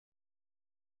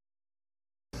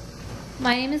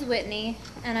My name is Whitney,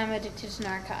 and I'm addicted to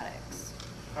narcotics.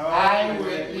 Hi,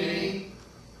 Whitney.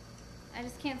 I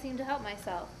just can't seem to help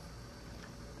myself.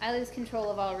 I lose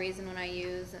control of all reason when I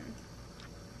use, and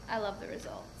I love the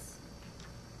results.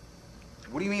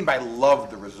 What do you mean by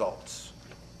love the results?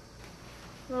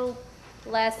 Well,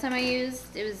 last time I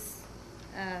used, it was,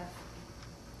 I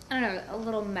don't know, a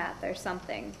little meth or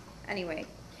something. Anyway,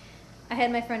 I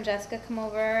had my friend Jessica come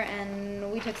over,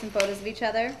 and we took some photos of each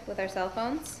other with our cell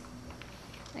phones.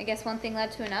 I guess one thing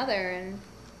led to another, and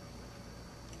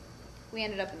we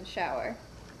ended up in the shower.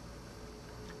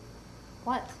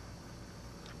 What?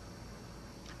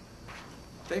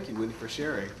 Thank you, Whitney, for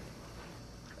sharing.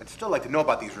 I'd still like to know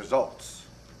about these results.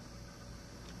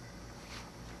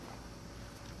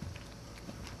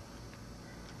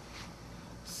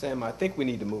 Sam, I think we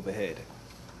need to move ahead.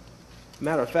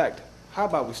 Matter of fact, how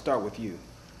about we start with you?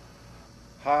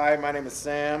 Hi, my name is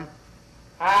Sam,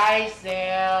 Hi,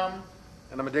 Sam.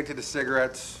 and I'm addicted to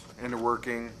cigarettes, and to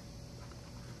working,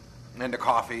 and to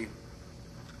coffee,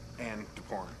 and to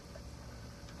porn.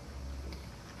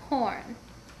 Porn.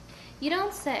 You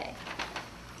don't say.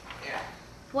 Yeah.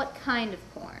 What kind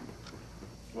of porn?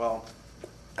 Well,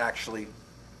 actually,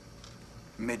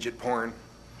 midget porn.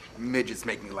 Midgets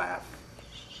make me laugh.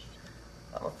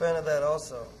 I'm a fan of that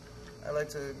also. I like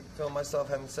to film myself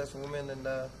having sex with women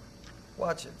and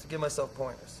watch it to give myself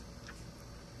pointers.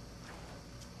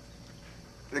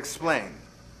 Explain.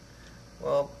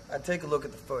 Well, I take a look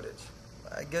at the footage.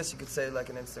 I guess you could say like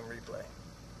an instant replay.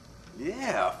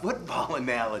 Yeah, football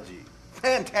analogy.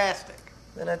 Fantastic.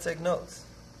 Then I take notes.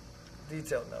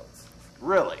 Detailed notes.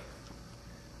 Really?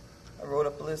 I wrote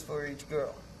up a list for each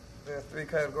girl. There are 3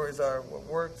 categories are what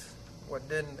worked, what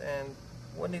didn't, and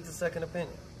what needs a second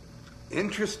opinion.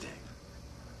 Interesting.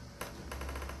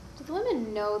 Do the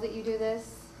women know that you do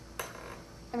this?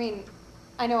 I mean,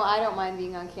 I know I don't mind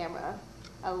being on camera.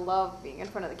 I love being in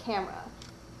front of the camera.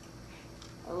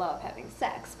 I love having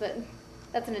sex, but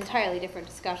that's an entirely different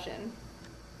discussion.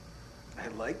 I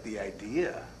like the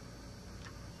idea.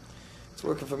 It's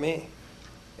working for me,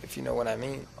 if you know what I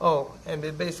mean. Oh, and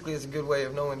it basically is a good way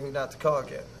of knowing who not to call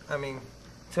again. I mean,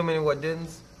 too many what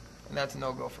didn'ts, and that's a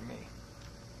no-go for me.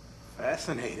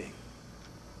 Fascinating.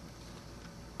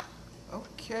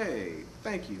 Okay,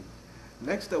 thank you.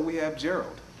 Next up, we have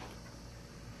Gerald.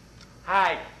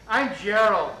 Hi, I'm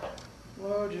Gerald.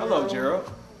 Hello,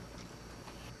 Gerald.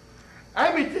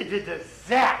 I'm addicted to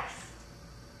sex.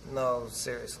 No,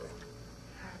 seriously.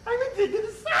 I'm addicted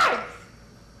to sex.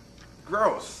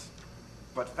 Gross,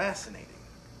 but fascinating.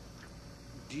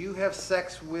 Do you have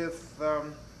sex with,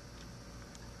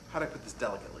 how do I put this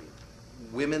delicately?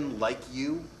 Women like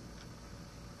you?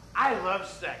 I love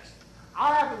sex.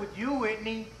 I'll have it with you,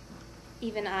 Whitney.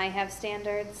 Even I have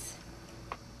standards.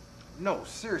 No,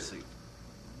 seriously.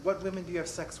 What women do you have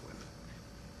sex with?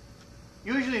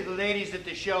 Usually the ladies at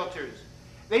the shelters.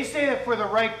 They say that for the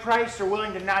right price, they're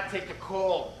willing to not take the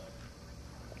cold.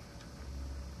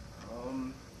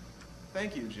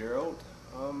 Thank you, Gerald.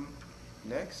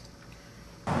 Next?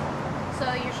 So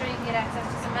you're sure you can get access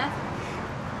to some meth?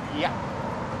 Yeah.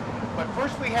 But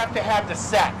first we have to have the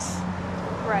sex.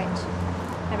 Right.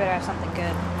 I better have something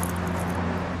good.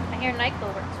 I hear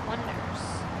NyQuil works wonders.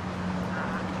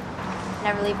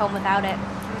 Never leave home without it.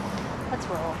 Let's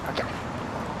roll. Okay.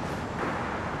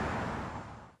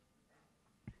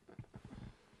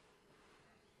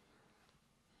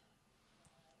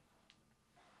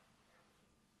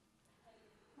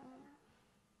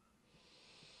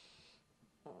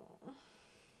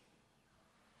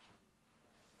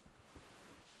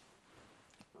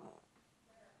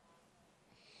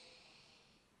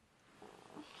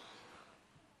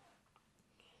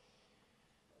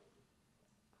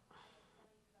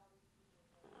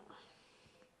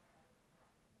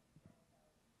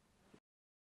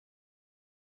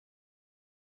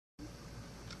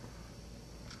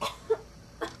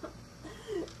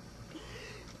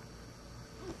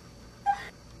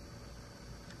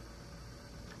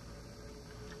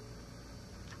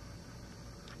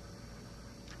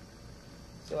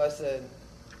 So I said,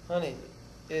 honey,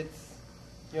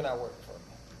 you're not working for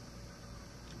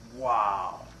me.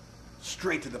 Wow.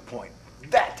 Straight to the point.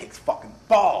 That takes fucking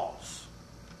balls.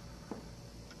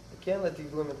 I can't let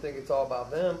these women think it's all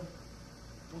about them.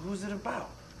 Well, who's it about?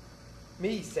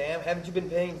 Me, Sam, haven't you been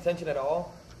paying attention at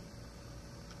all?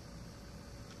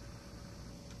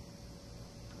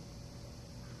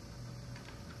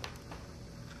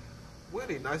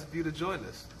 Whitney, nice of you to join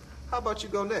us. How about you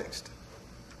go next?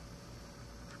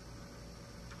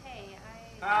 Hey,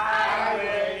 Hi,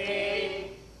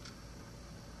 Whitney.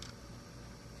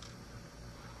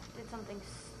 did something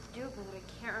stupid that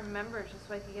I can't remember just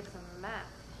so I could get some meth.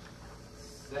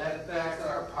 Setbacks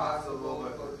are possible,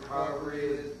 but recovery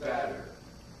is better.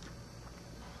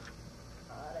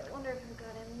 God, I wonder if I've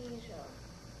got amnesia.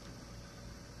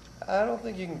 I don't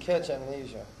think you can catch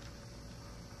amnesia.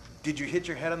 Did you hit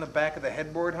your head on the back of the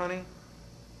headboard, honey?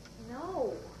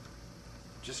 No.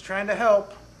 Just trying to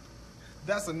help.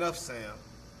 That's enough, Sam.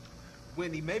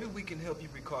 Wendy, maybe we can help you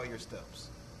recall your steps.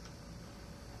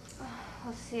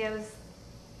 Let's see, I was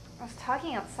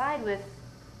talking outside with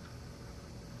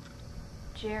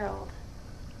Gerald.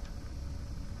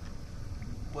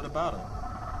 What about him?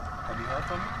 Have you heard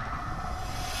from him?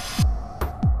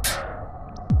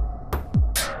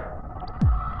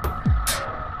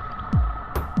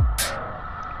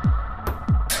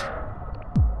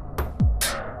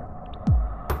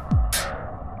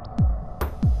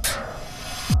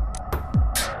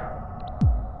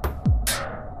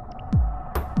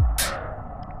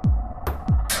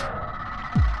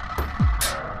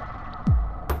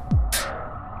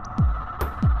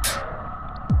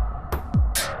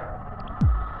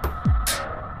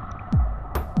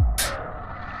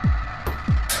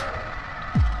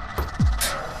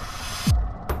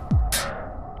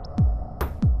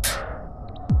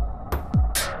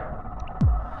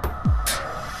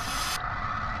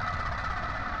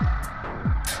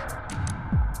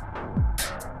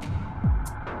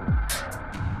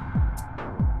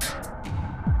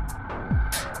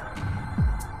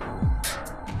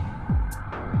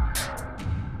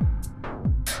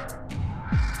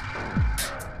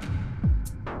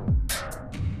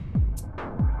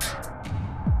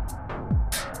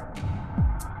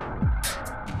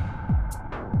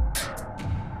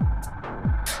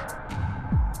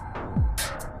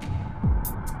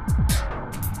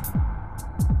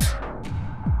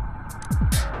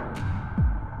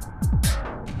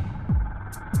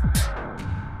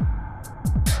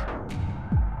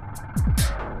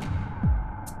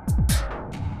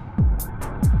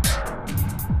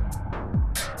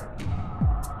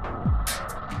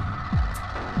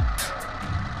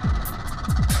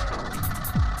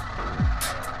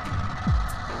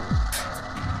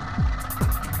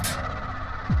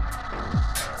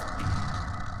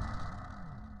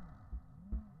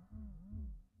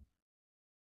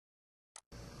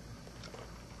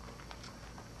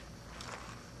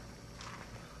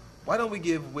 Why don't we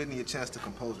give Whitney a chance to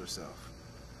compose herself?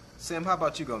 Sam, how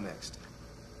about you go next?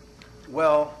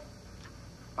 Well,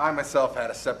 I myself had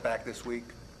a setback this week.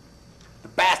 The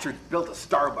bastards built a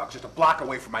Starbucks just a block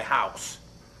away from my house.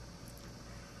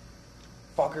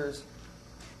 Fuckers.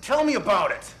 Tell me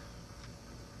about it.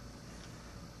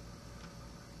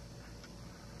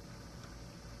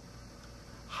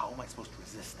 How am I supposed to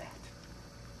resist that?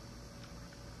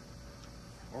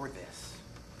 Or this?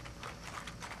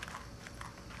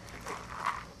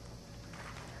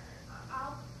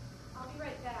 I'll be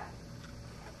right back.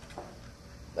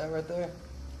 That right there?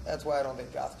 That's why I don't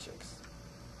date goth chicks.